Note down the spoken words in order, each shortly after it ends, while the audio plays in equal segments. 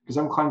because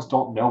some clients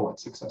don't know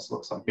what success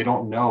looks like. They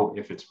don't know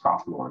if it's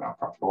profitable or not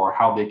profitable or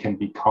how they can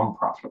become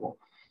profitable.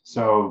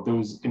 So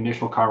those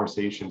initial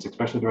conversations,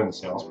 especially during the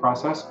sales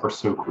process, are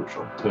so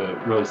crucial to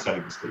really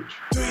setting the stage.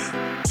 3,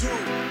 2,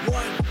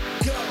 1,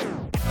 go.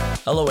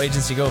 Hello,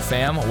 Agency Go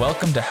fam.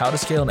 Welcome to How to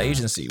Scale an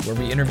Agency, where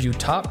we interview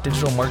top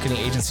digital marketing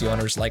agency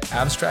owners like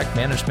Abstract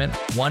Management,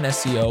 One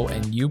SEO,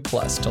 and U+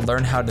 to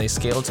learn how they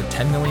scale to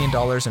 $10 million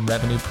in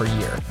revenue per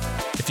year.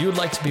 If you would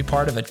like to be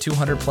part of a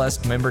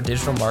 200+ member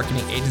digital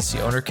marketing agency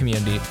owner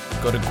community,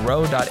 go to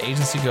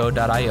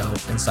grow.agencygo.io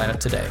and sign up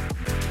today.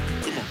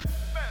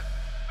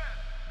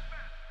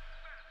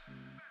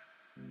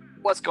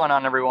 What's going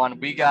on, everyone?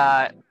 We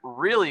got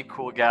really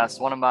cool guests.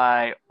 One of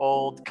my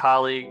old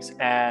colleagues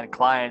and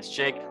clients,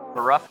 Jake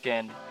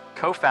Barufkin,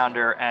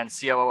 co-founder and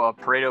COO of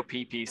Pareto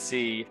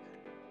PPC.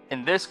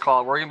 In this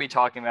call, we're going to be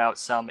talking about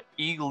some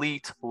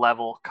elite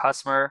level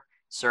customer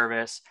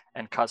service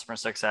and customer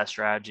success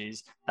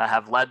strategies that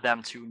have led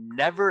them to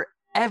never,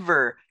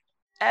 ever,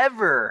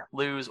 ever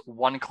lose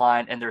one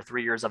client in their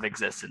 3 years of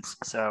existence.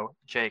 So,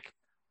 Jake,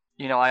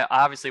 I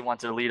obviously want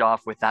to lead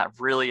off with that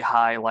really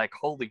high, like,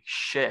 holy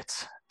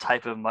shit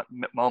type of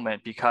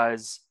moment,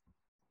 because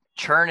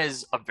churn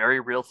is a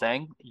very real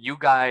thing. You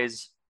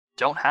guys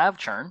don't have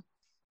churn.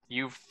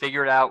 You've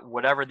figured out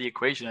whatever the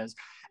equation is.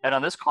 And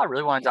on this call, I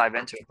really want to dive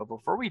into it. But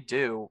before we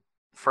do,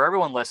 for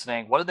everyone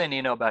listening, what do they need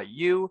to know about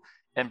you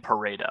and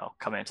Pareto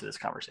coming into this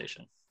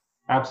conversation?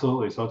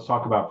 Absolutely. So let's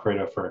talk about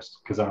Pareto first,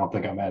 because I don't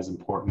think I'm as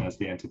important as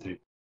the entity.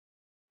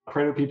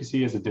 Pareto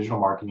PPC is a digital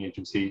marketing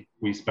agency.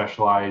 We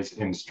specialize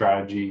in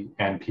strategy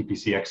and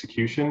PPC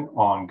execution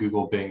on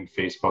Google, Bing,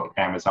 Facebook,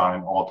 Amazon,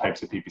 and all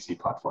types of PPC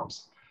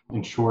platforms.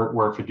 In short,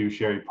 we're a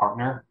fiduciary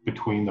partner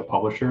between the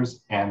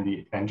publishers and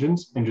the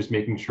engines, and just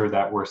making sure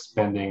that we're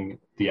spending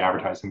the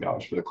advertising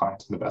dollars for the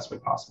clients in the best way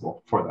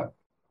possible for them.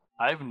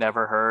 I've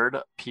never heard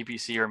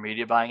PPC or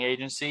media buying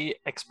agency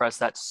express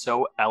that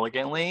so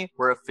elegantly.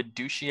 We're a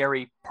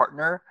fiduciary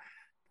partner.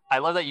 I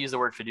love that you use the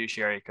word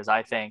fiduciary, because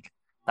I think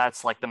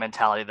that's like the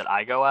mentality that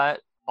I go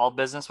at all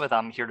business with.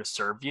 I'm here to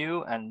serve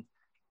you. And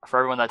for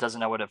everyone that doesn't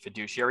know what a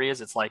fiduciary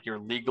is, it's like you're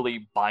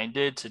legally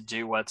binded to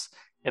do what's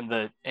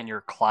in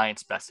your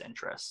client's best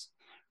interests.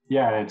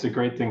 Yeah, and it's a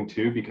great thing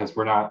too, because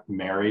we're not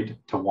married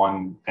to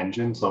one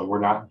engine. So we're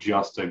not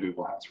just a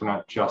Google house. We're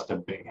not just a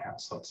Bing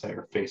house, let's say,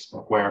 or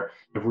Facebook, where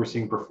if we're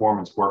seeing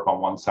performance work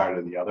on one side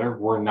or the other,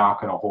 we're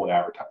not going to hold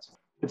advertising.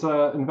 It's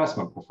an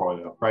investment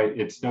portfolio, right?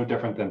 It's no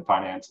different than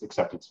finance,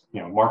 except it's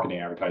marketing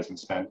advertising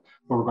spend,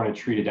 but we're going to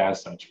treat it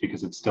as such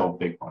because it's still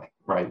big money,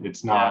 right?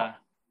 It's not,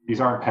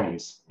 These aren't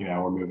pennies,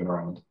 we're moving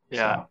around.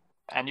 Yeah. So.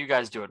 And you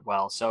guys do it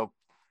well. So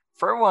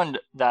for everyone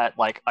that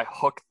I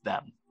hooked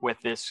them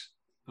with this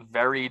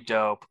very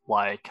dope,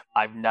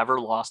 I've never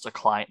lost a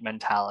client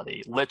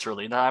mentality,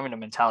 literally, not even a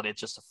mentality,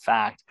 it's just a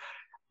fact.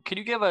 Could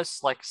you give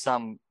us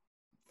some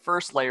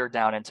first layer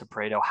down into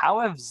Pareto? How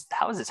has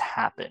this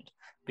happened?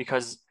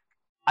 Because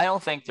I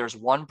don't think there's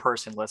one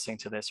person listening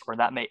to this or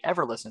that may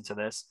ever listen to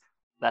this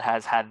that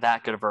has had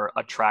that good of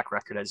a track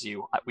record as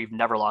you. We've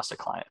never lost a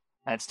client,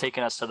 and it's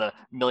taken us to the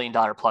 $1 million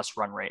plus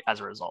run rate as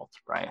a result,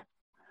 right?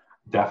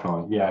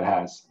 Definitely. Yeah, it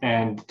has.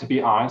 And to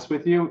be honest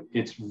with you,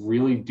 it's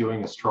really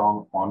doing a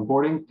strong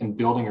onboarding and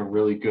building a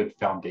really good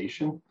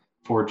foundation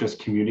for just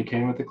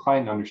communicating with the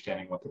client and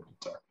understanding what their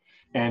needs are.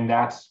 And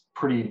that's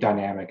pretty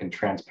dynamic and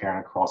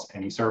transparent across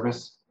any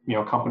service,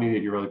 company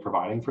that you're really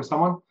providing for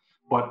someone.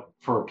 But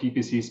for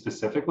PPC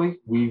specifically,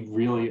 we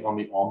really, on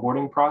the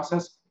onboarding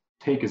process,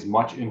 take as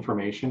much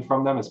information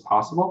from them as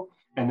possible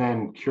and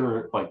then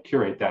curate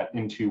that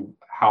into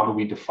how do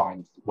we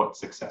define what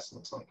success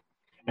looks like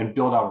and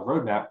build out a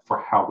roadmap for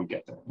how we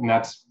get there. And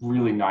that's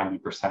really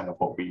 90% of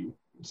what we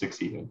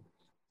succeed in.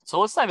 So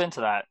let's dive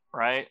into that,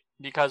 right?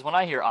 Because when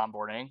I hear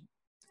onboarding,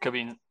 it could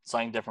be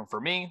something different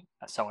for me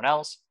as someone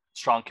else.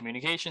 Strong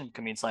communication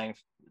could mean something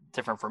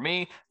different for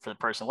me, for the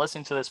person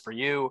listening to this, for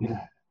you.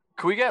 Yeah.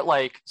 Could we get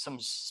some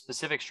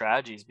specific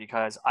strategies?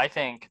 Because I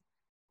think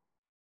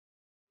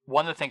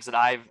one of the things that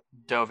I've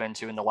dove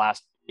into in the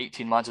last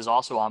 18 months is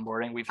also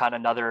onboarding. We've had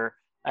another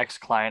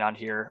ex-client on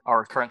here,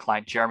 our current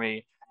client,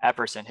 Jeremy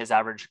Epperson. His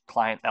average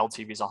client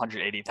LTV is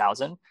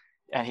 180,000.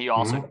 And he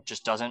also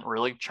just doesn't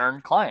really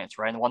churn clients,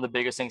 right? And one of the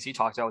biggest things he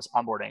talked about was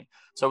onboarding.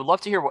 So I would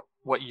love to hear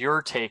what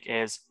your take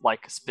is,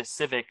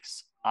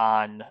 specifics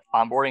on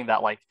onboarding,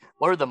 that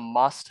what are the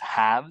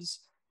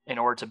must-haves in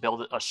order to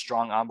build a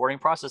strong onboarding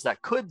process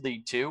that could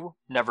lead to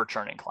never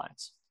churning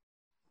clients?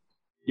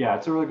 Yeah,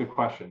 it's a really good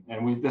question.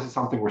 And this is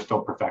something we're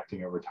still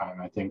perfecting over time.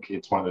 I think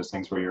it's one of those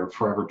things where you're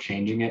forever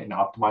changing it and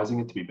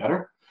optimizing it to be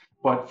better.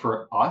 But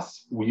for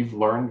us, we've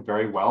learned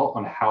very well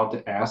on how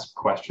to ask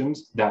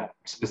questions that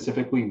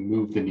specifically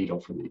move the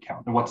needle for the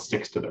account and what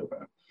sticks to their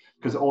bone.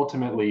 Because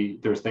ultimately,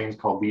 there's things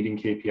called leading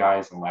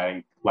KPIs and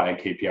lag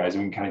KPIs,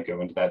 and we can kind of go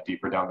into that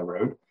deeper down the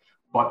road.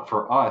 But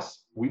for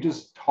us, we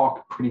just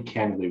talk pretty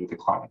candidly with the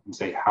client and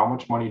say, how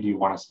much money do you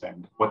want to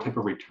spend? What type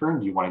of return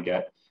do you want to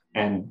get?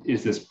 And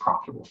is this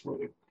profitable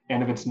for you?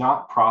 And if it's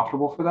not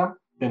profitable for them,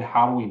 then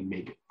how do we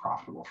make it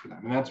profitable for them?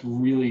 And that's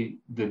really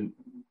the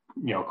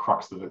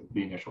crux of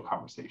the initial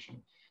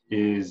conversation,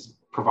 is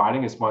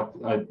providing as much,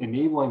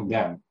 enabling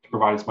them to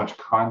provide as much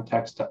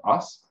context to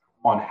us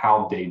on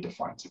how they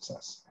define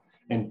success.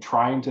 And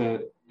trying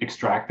to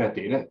extract that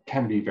data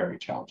can be very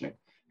challenging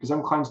because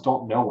some clients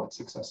don't know what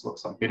success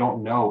looks like. They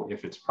don't know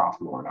if it's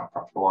profitable or not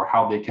profitable or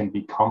how they can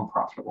become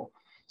profitable.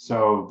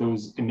 So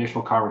those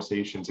initial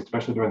conversations,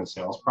 especially during the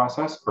sales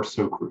process, are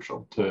so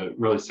crucial to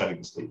really setting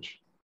the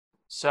stage.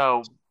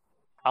 So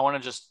I want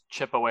to just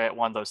chip away at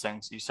one of those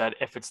things. You said,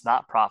 if it's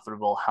not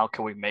profitable, how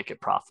can we make it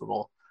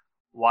profitable?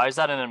 Why is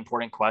that an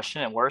important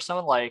question? And what are some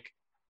of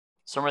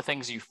the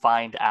things you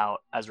find out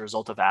as a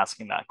result of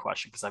asking that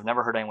question? Because I've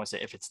never heard anyone say,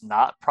 if it's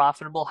not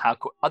profitable,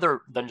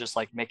 other than just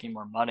like making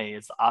more money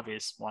is the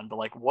obvious one, but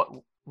like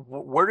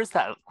where does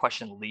that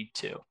question lead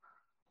to?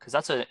 Because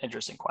that's an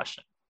interesting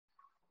question.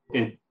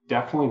 It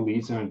definitely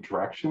leads in a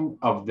direction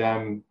of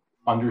them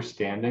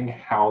understanding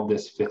how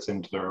this fits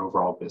into their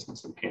overall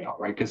business and P&L,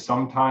 right? Because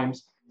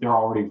sometimes they're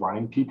already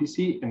running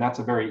PPC, and that's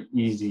a very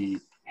easy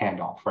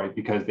handoff, right?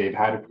 Because they've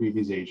had a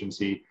previous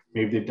agency,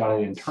 maybe they've done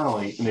it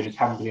internally, and they just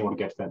haven't been able to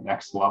get to that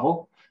next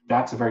level.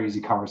 That's a very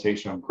easy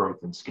conversation of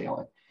growth and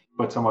scaling.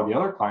 But some of the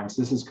other clients,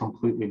 this is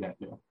completely net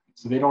new.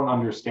 So they don't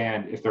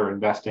understand if they're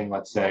investing,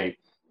 let's say,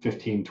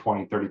 $15,000,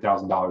 $20,000,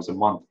 $30,000 a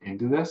month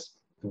into this.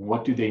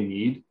 What do they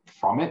need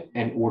from it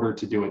in order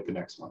to do it the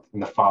next month, in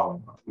the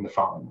following month, in the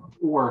following month?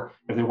 Or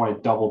if they want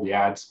to double the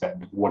ad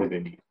spend, what do they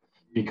need?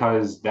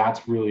 Because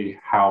that's really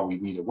how we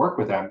need to work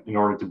with them in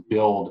order to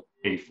build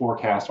a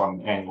forecast on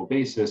an annual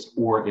basis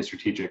or a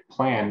strategic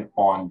plan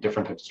on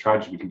different types of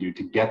strategies we can do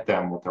to get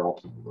them what they're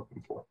ultimately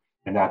looking for.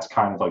 And that's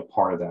kind of like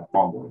part of that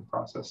onboarding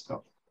process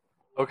stuff.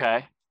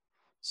 Okay.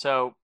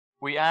 So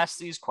we ask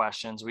these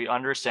questions, we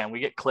understand, we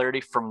get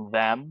clarity from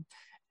them.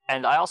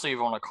 And I also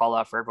even want to call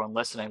out for everyone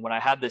listening, when I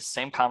had this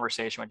same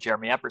conversation with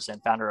Jeremy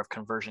Epperson, founder of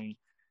Conversion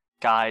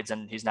Guides,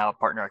 and he's now a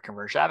partner at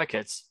Conversion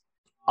Advocates,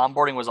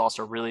 onboarding was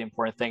also a really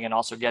important thing, and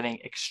also getting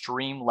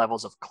extreme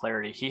levels of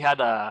clarity. He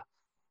had I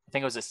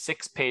think it was a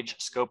 6-page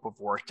scope of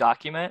work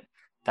document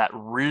that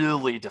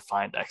really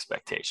defined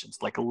expectations,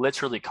 like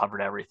literally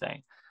covered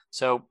everything.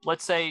 So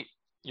let's say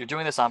you're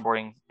doing this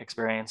onboarding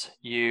experience,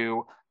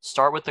 you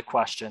start with the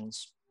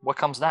questions. What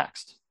comes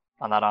next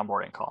on that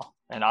onboarding call?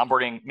 And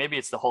onboarding, maybe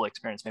it's the whole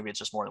experience, maybe it's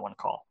just more than one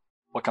call.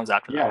 What comes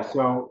after that? Yeah,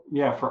 so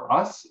for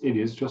us, it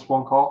is just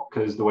one call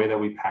because the way that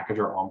we package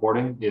our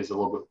onboarding is a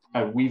little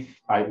bit,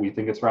 we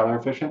think it's rather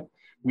efficient.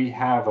 We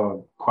have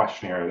a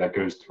questionnaire that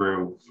goes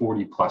through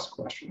 40 plus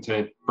questions, and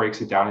it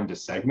breaks it down into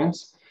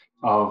segments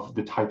of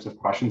the types of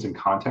questions and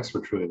context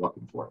we're truly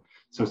looking for.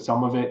 So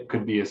some of it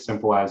could be as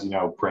simple as,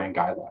 brand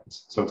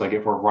guidelines. So it's like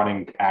if we're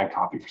running ad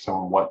copy for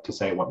someone, what to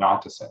say, what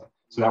not to say.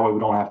 So that way we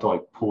don't have to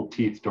like pull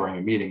teeth during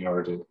a meeting in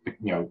order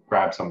to,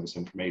 grab some of this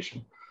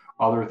information.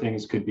 Other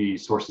things could be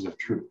sources of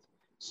truth.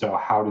 So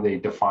how do they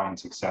define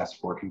success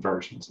for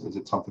conversions? Is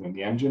it something in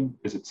the engine?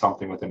 Is it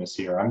something within a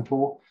CRM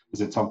tool? Is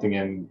it something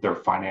in their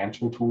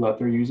financial tool that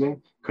they're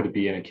using? Could it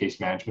be in a case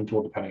management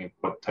tool, depending on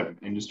what type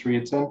of industry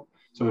it's in?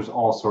 So there's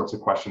all sorts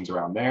of questions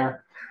around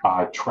there.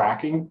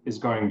 Tracking is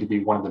going to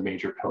be one of the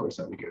major pillars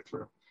that we go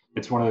through.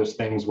 It's one of those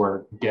things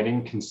where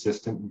getting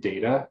consistent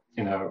data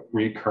in a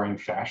recurring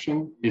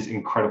fashion is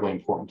incredibly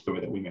important to the way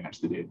that we manage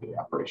the day-to-day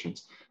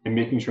operations. And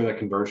making sure that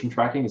conversion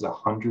tracking is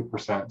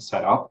 100%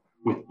 set up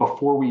with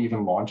before we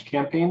even launch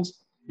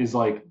campaigns is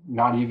like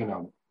not even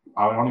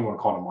I don't even want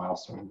to call it a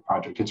milestone in the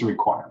project. It's a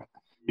requirement.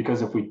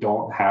 Because if we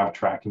don't have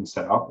tracking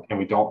set up and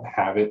we don't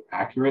have it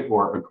accurate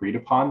or agreed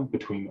upon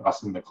between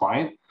us and the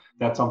client,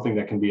 that's something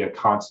that can be a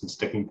constant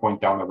sticking point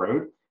down the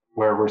road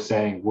where we're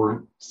saying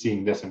we're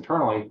seeing this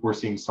internally, we're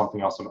seeing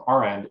something else on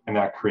our end, and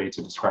that creates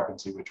a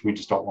discrepancy, which we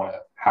just don't want to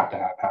have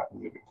happen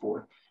moving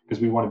forward.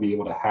 Because we want to be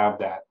able to have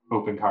that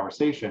open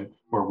conversation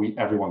where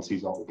everyone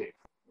sees all the data.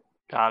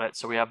 Got it.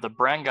 So we have the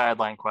brand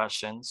guideline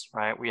questions,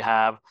 right? We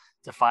have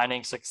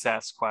defining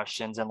success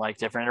questions and like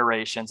different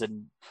iterations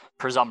and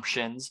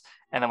presumptions.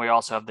 And then we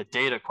also have the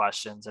data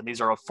questions. And these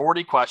are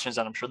 40 questions,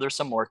 and I'm sure there's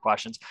some more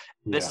questions.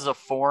 This is a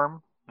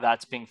form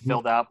that's being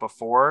filled out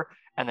before.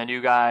 And then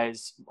you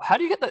guys, how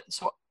do you get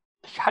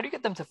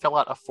them to fill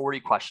out a 40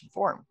 question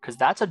form? Because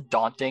that's a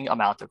daunting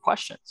amount of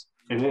questions.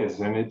 It is.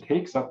 And it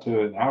takes up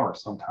to an hour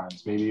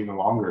sometimes, maybe even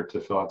longer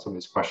to fill out some of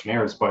these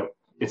questionnaires, but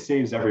it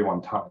saves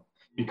everyone time.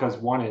 Because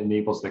one, it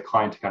enables the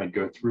client to kind of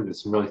go through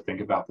this and really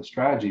think about the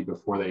strategy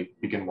before they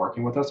begin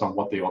working with us on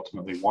what they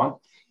ultimately want.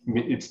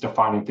 It's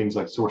defining things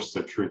like sources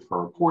of truth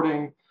for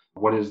reporting.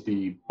 What is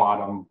the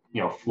bottom,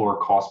 floor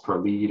cost per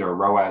lead or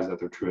ROAS that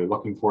they're truly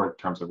looking for in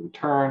terms of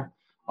return,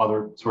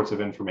 other sorts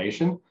of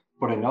information.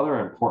 But another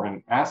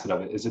important asset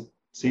of it is it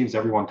saves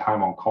everyone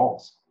time on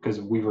calls because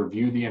we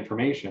review the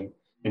information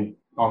and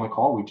on the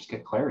call, we just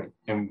get clarity,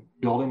 and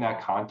building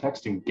that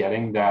context and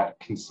getting that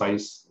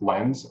concise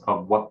lens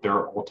of what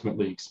they're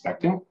ultimately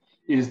expecting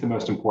is the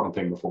most important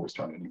thing before we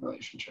start any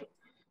relationship.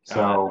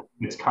 So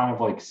it's kind of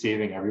like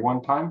saving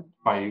everyone time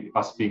by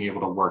us being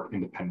able to work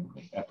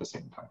independently at the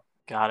same time.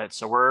 Got it.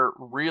 So we're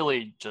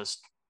really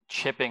just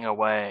chipping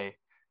away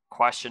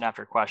question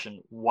after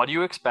question. What do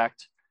you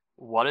expect?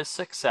 What is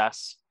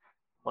success?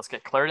 Let's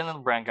get clarity in the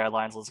brand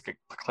guidelines. Let's get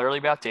clarity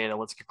about data.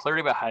 Let's get clarity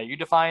about how you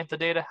define the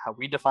data, how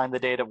we define the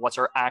data, what's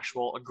our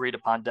actual agreed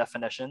upon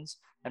definitions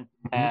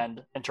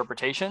and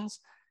interpretations.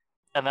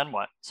 And then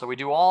what? So we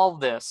do all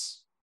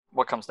this.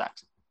 What comes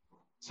next?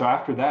 So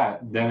after that,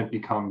 then it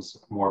becomes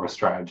more of a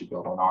strategy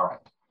build on our end.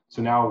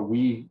 So now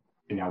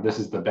this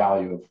is the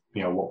value of,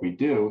 what we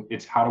do.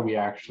 It's how do we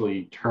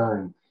actually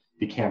turn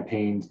the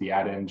campaigns, the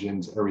ad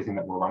engines, everything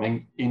that we're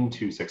running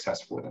into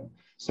successful with them.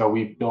 So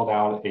we've built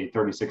out a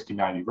 30, 60,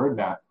 90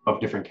 roadmap of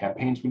different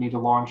campaigns we need to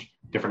launch,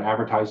 different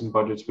advertising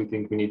budgets we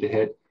think we need to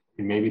hit.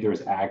 And maybe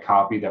there's ad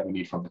copy that we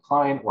need from the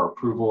client or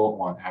approval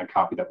on ad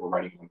copy that we're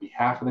writing on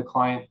behalf of the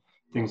client,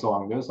 things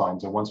along those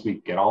lines. And once we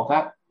get all of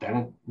that,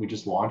 then we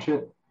just launch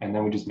it and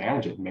then we just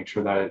manage it and make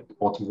sure that it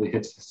ultimately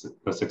hits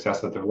the success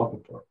that they're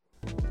looking for.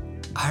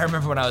 I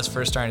remember when I was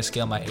first starting to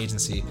scale my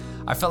agency,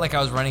 I felt like I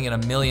was running in a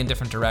million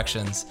different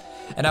directions.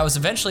 And I was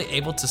eventually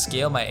able to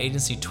scale my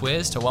agency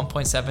Twiz to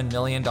 $1.7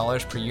 million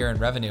per year in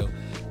revenue,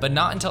 but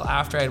not until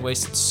after I had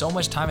wasted so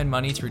much time and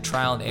money through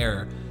trial and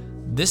error.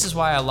 This is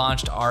why I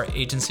launched our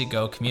Agency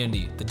Go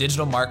community, the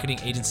digital marketing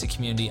agency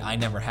community I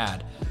never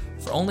had.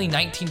 For only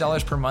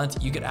 $19 per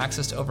month, you get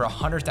access to over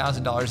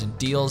 $100,000 in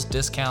deals,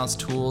 discounts,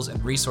 tools,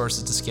 and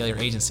resources to scale your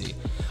agency.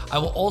 I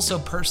will also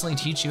personally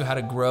teach you how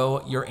to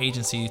grow your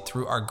agency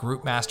through our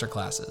group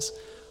masterclasses.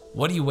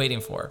 What are you waiting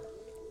for?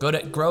 Go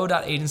to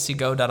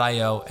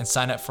grow.agencygo.io and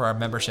sign up for our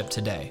membership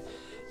today.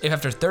 If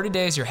after 30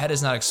 days your head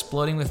is not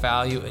exploding with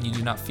value and you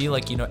do not feel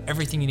like you know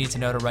everything you need to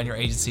know to run your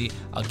agency,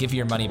 I'll give you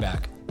your money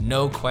back.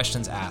 No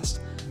questions asked.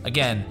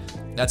 Again,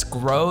 that's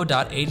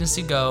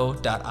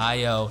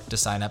grow.agencygo.io to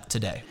sign up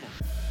today.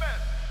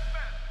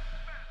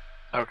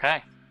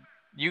 Okay.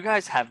 You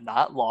guys have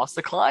not lost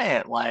a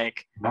client.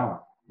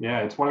 No. Yeah,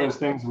 it's one of those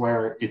things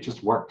where it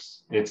just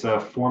works. It's a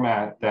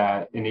format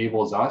that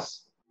enables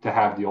us to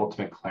have the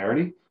ultimate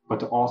clarity, but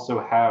to also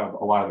have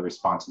a lot of the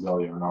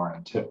responsibility on our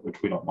end too,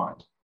 which we don't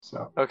mind.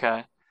 So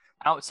okay.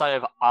 Outside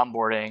of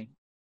onboarding,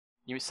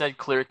 you said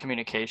clear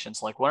communications.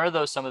 What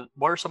are some of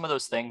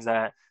those things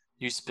that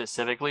you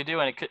specifically do?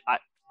 And it could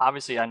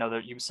obviously, I know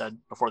that you said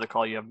before the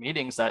call you have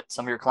meetings that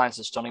some of your clients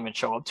just don't even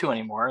show up to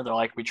anymore. They're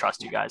like, we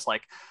trust you guys.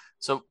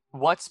 So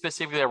what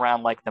specifically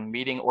around the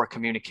meeting or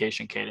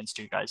communication cadence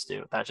do you guys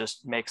do that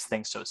just makes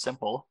things so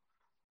simple,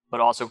 but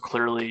also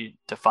clearly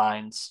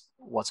defines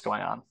what's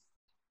going on?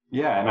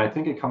 Yeah, and I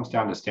think it comes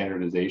down to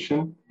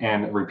standardization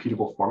and a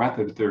repeatable format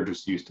that they're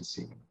just used to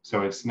seeing.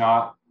 So it's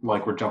not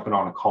like we're jumping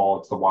on a call.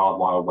 It's the wild,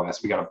 wild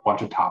west. We got a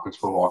bunch of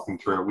topics we're walking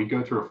through. We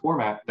go through a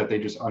format that they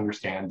just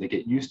understand, they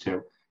get used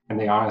to. And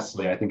they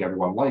honestly, I think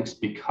everyone likes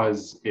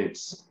because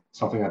it's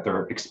something that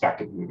they're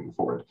expecting moving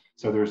forward.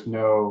 So there's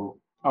no,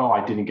 oh,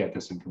 I didn't get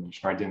this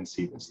information or I didn't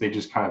see this. They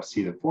just kind of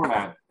see the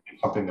format as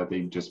something that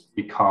they just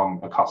become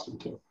accustomed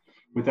to.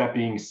 With that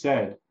being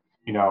said,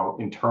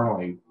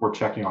 internally, we're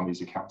checking on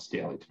these accounts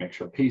daily to make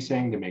sure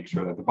pacing, to make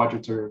sure that the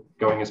budgets are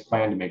going as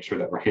planned, to make sure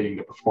that we're hitting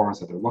the performance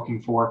that they're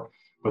looking for.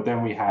 But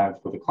then we have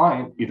with the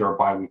client either a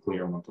biweekly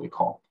or monthly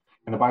call.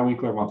 And the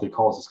biweekly or monthly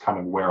calls is kind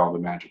of where all the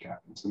magic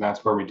happens. And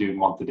that's where we do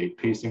month-to-date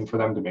pacing for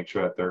them to make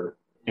sure that they're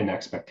in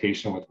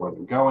expectation with where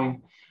they're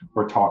going.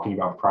 We're talking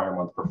about prior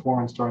month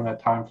performance during that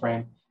time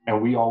frame.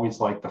 And we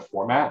always like the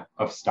format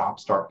of stop,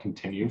 start,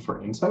 continue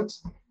for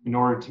insights in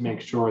order to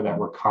make sure that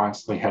we're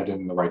constantly headed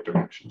in the right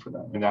direction for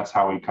them. And that's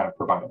how we kind of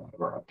provide a lot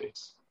of our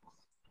updates.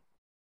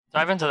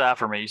 Dive into that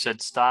for me. You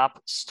said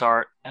stop,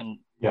 start, and...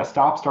 Yeah,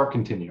 stop, start,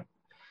 continue.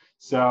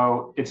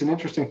 So it's an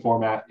interesting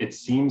format. It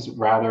seems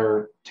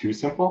rather too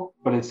simple,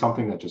 but it's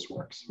something that just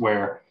works.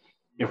 Where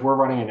if we're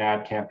running an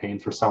ad campaign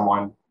for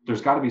someone,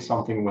 there's got to be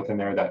something within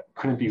there that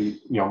couldn't be,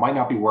 might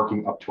not be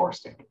working up to our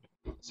standard.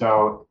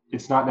 So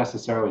it's not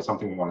necessarily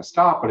something we want to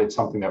stop, but it's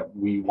something that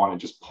we want to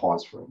just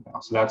pause for right now.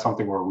 So that's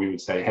something where we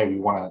would say, hey, we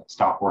want to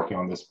stop working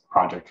on this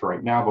project for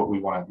right now, but we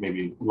want to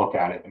maybe look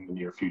at it in the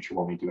near future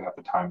when we do have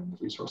the time and the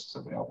resources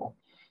available.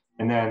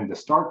 And then the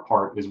start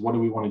part is what do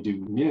we want to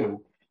do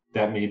new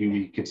that maybe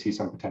we could see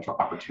some potential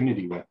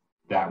opportunity with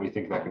that we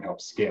think that could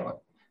help scale it.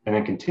 And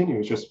then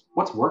continue is just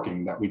what's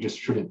working that we just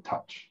shouldn't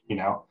touch,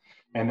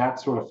 And that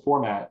sort of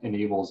format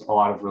enables a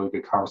lot of really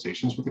good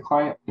conversations with the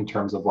client in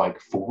terms of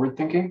forward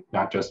thinking,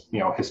 not just,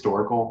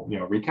 historical,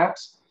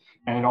 recaps.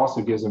 And it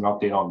also gives them an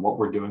update on what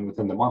we're doing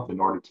within the month in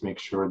order to make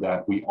sure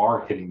that we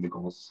are hitting the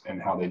goals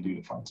and how they do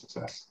define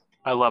success.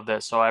 I love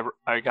this. So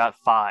I got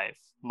 5: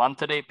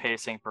 month-to-date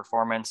pacing,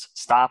 performance,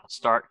 stop,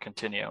 start,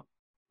 continue.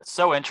 It's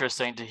so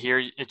interesting to hear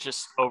it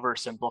just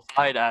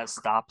oversimplified as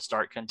stop,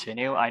 start,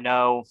 continue. I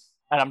know,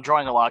 and I'm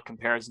drawing a lot of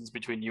comparisons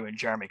between you and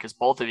Jeremy because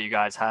both of you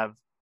guys have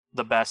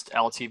the best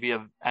LTV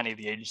of any of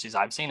the agencies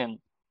I've seen, and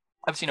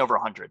I've seen over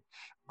 100,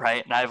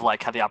 right? And I've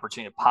had the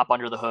opportunity to pop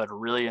under the hood,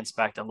 really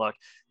inspect and look.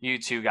 You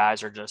two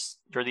guys you're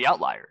the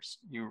outliers.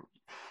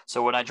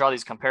 So when I draw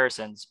these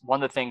comparisons,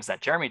 one of the things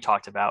that Jeremy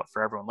talked about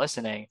for everyone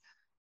listening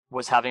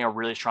was having a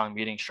really strong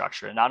meeting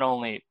structure. And not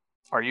only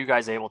are you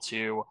guys able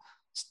to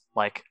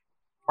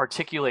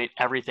articulate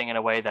everything in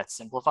a way that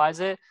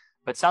simplifies it,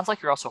 but it sounds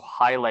like you're also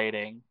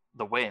highlighting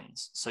the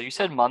wins. So you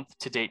said month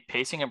to date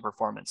pacing and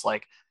performance.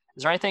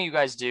 Is there anything you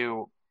guys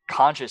do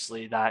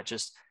consciously that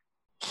just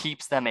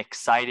keeps them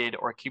excited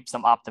or keeps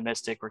them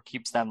optimistic or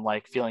keeps them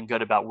like feeling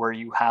good about where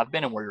you have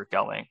been and where you're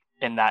going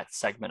in that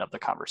segment of the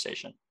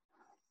conversation?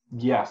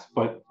 Yes,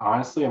 but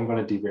honestly, I'm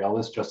going to derail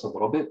this just a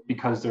little bit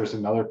because there's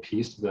another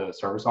piece to the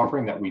service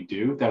offering that we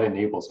do that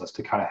enables us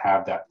to kind of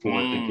have that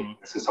forward thinking.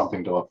 This is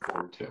something to look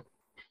forward to.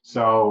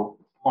 So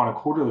on a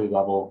quarterly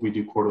level, we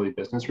do quarterly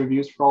business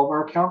reviews for all of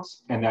our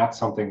accounts. And that's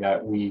something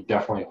that we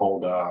definitely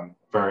hold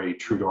very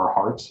true to our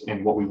hearts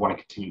and what we want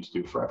to continue to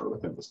do forever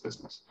within this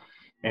business.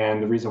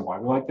 And the reason why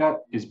we like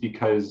that is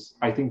because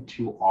I think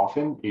too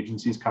often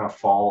agencies kind of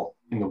fall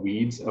in the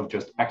weeds of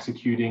just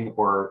executing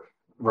or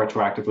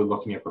retroactively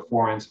looking at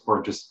performance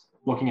or just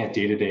looking at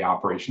day-to-day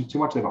operations too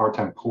much. They have a hard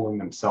time pulling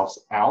themselves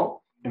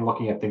out and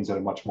looking at things at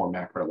a much more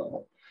macro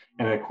level.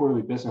 And a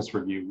quarterly business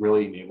review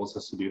really enables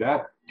us to do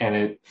that. And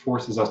it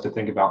forces us to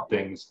think about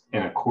things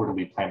in a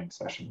quarterly planning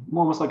session,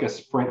 almost like a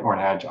sprint or an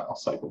agile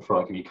cycle for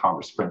like an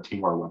e-commerce sprint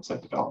team or a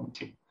website development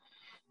team.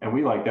 And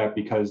we like that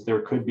because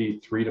there could be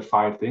 3 to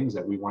 5 things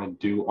that we want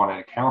to do on an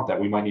account that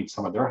we might need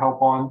some of their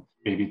help on.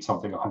 Maybe it's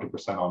something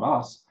 100% on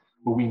us,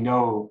 but we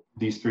know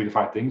these 3 to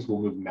 5 things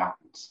will move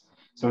mountains.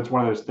 So it's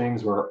one of those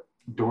things where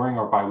during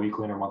our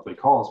biweekly and our monthly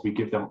calls, we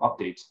give them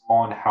updates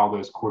on how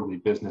those quarterly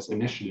business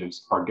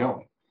initiatives are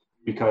going,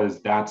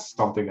 because that's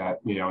something that,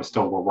 is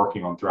still we're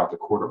working on throughout the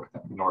quarter with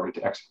them in order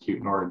to execute,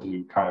 in order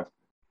to kind of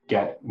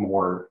get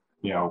more,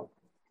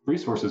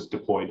 resources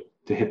deployed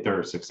to hit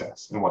their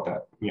success and what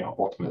that,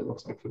 ultimately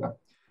looks like for them.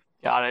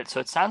 Got it. So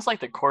it sounds like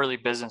the quarterly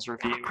business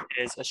review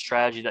is a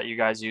strategy that you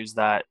guys use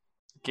that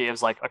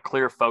gives like a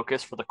clear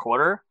focus for the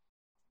quarter.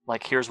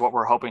 Like, here's what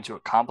we're hoping to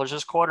accomplish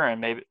this quarter. And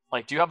maybe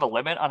like, do you have a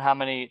limit on how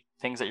many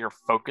things that you're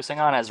focusing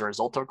on as a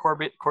result of a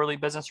quarterly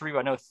business review?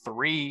 I know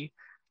 3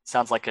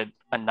 sounds like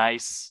a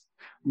nice.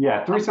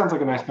 Yeah, 3 sounds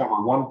like a nice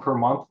number. 1 per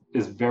month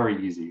is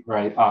very easy,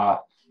 right?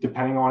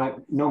 Depending on it,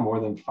 no more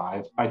than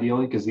 5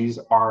 ideally, because these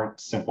aren't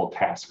simple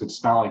tasks.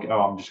 It's not like,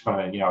 oh, I'm just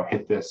going to,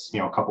 hit this,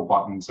 a couple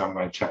buttons, I'm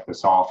going to check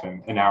this off,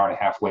 and an hour and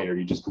a half later,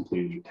 you just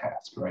completed your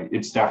task, right?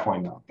 It's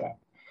definitely not that.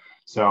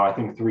 So I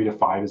think 3 to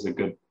 5 is a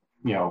good,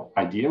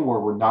 idea where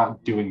we're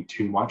not doing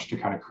too much to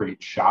kind of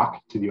create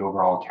shock to the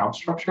overall account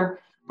structure,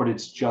 but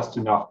it's just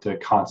enough to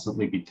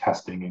constantly be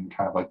testing and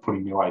kind of like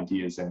putting new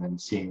ideas in and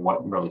seeing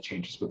what really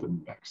changes within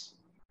the mix.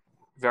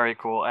 Very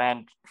cool.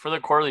 And for the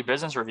quarterly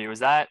business review, is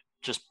that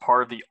just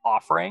part of the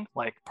offering,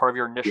 like part of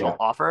your initial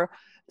offer?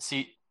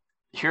 See,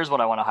 here's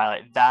what I want to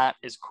highlight. That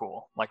is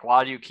cool. Like,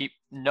 why do you keep,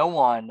 no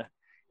one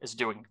is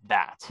doing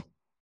that.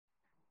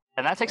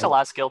 And that takes a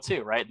lot of skill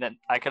too, right? And then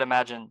I could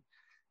imagine,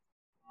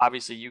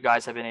 obviously you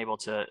guys have been able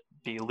to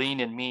be lean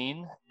and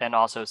mean and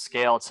also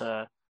scale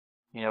to,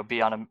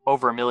 be on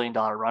over $1 million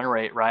run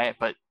rate, right?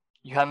 But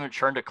you haven't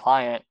churned a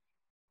client.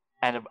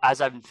 And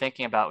as I've been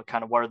thinking about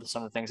kind of what are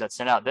some of the things that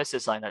stand out, this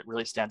is something that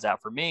really stands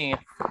out for me.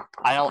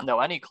 I don't know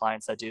any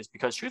clients that do this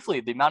because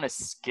truthfully, the amount of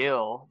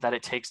skill that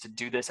it takes to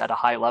do this at a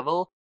high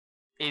level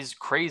is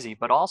crazy.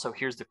 But also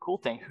here's the cool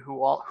thing,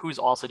 who's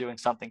also doing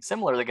something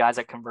similar. The guys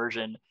at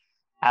Conversion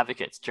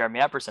Advocates,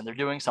 Jeremy Epperson, they're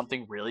doing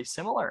something really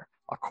similar,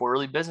 a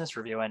quarterly business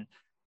review. And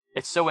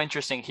it's so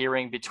interesting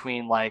hearing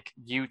between like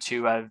you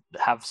two have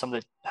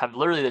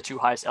literally the 2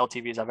 highest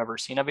LTVs I've ever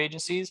seen of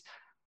agencies.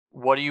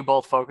 What do you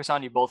both focus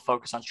on? You both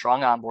focus on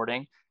strong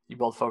onboarding. You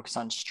both focus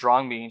on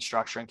strong meeting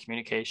structure and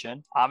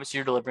communication. Obviously,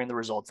 you're delivering the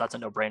results. That's a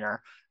no-brainer.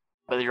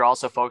 But you're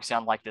also focusing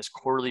on like this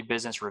quarterly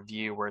business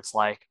review where it's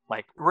like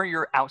we're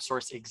your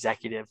outsourced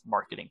executive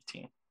marketing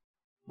team,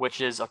 which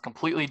is a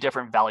completely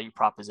different value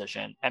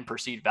proposition and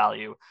perceived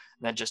value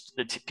than just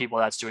the people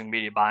that's doing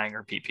media buying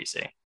or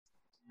PPC.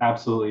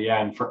 Absolutely,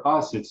 yeah. And for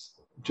us,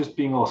 it's just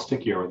being a little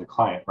stickier with the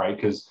client, right?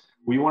 Because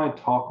we want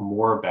to talk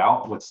more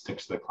about what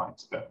sticks to the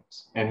client's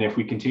bones. And if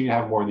we continue to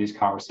have more of these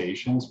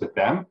conversations with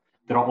them,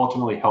 that'll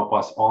ultimately help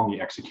us on the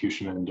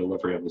execution and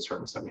delivery of the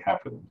service that we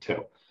have for them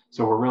too.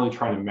 So we're really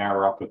trying to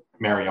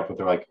marry up with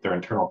their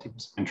internal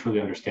teams and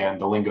truly understand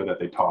the lingo that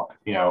they talk,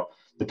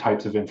 the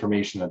types of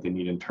information that they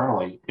need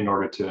internally in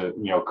order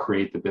to,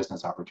 create the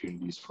business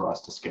opportunities for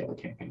us to scale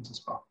the campaigns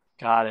as well.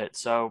 Got it.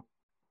 So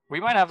we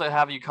might have to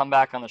have you come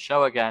back on the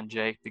show again,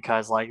 Jake,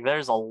 because like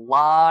there's a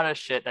lot of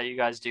shit that you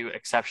guys do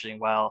exceptionally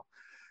well.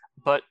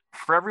 But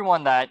for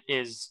everyone that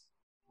is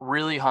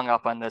really hung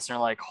up on this and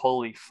they're like,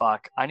 holy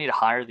fuck, I need to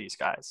hire these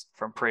guys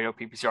from Pareto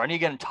PPC, or I need to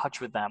get in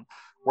touch with them.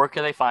 Where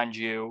can they find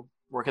you?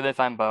 Where can they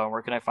find Bo?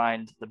 Where can I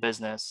find the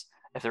business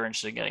if they're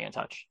interested in getting in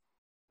touch?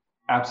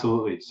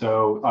 Absolutely.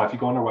 So if you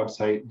go on our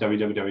website,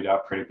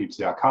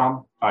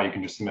 www.paretopppc.com, you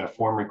can just submit a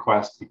form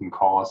request. You can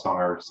call us on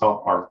our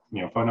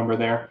phone number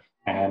there,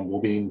 and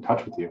we'll be in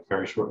touch with you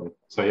very shortly.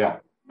 So yeah,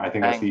 I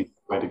think that's the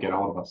way to get a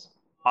hold of us.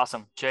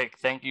 Awesome. Jake,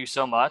 thank you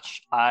so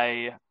much.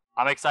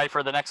 I'm excited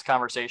for the next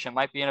conversation.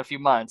 Might be in a few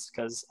months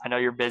because I know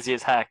you're busy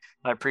as heck.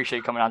 I appreciate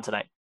you coming on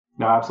tonight.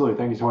 No, absolutely.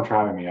 Thank you so much for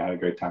having me. I had a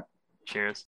great time. Cheers.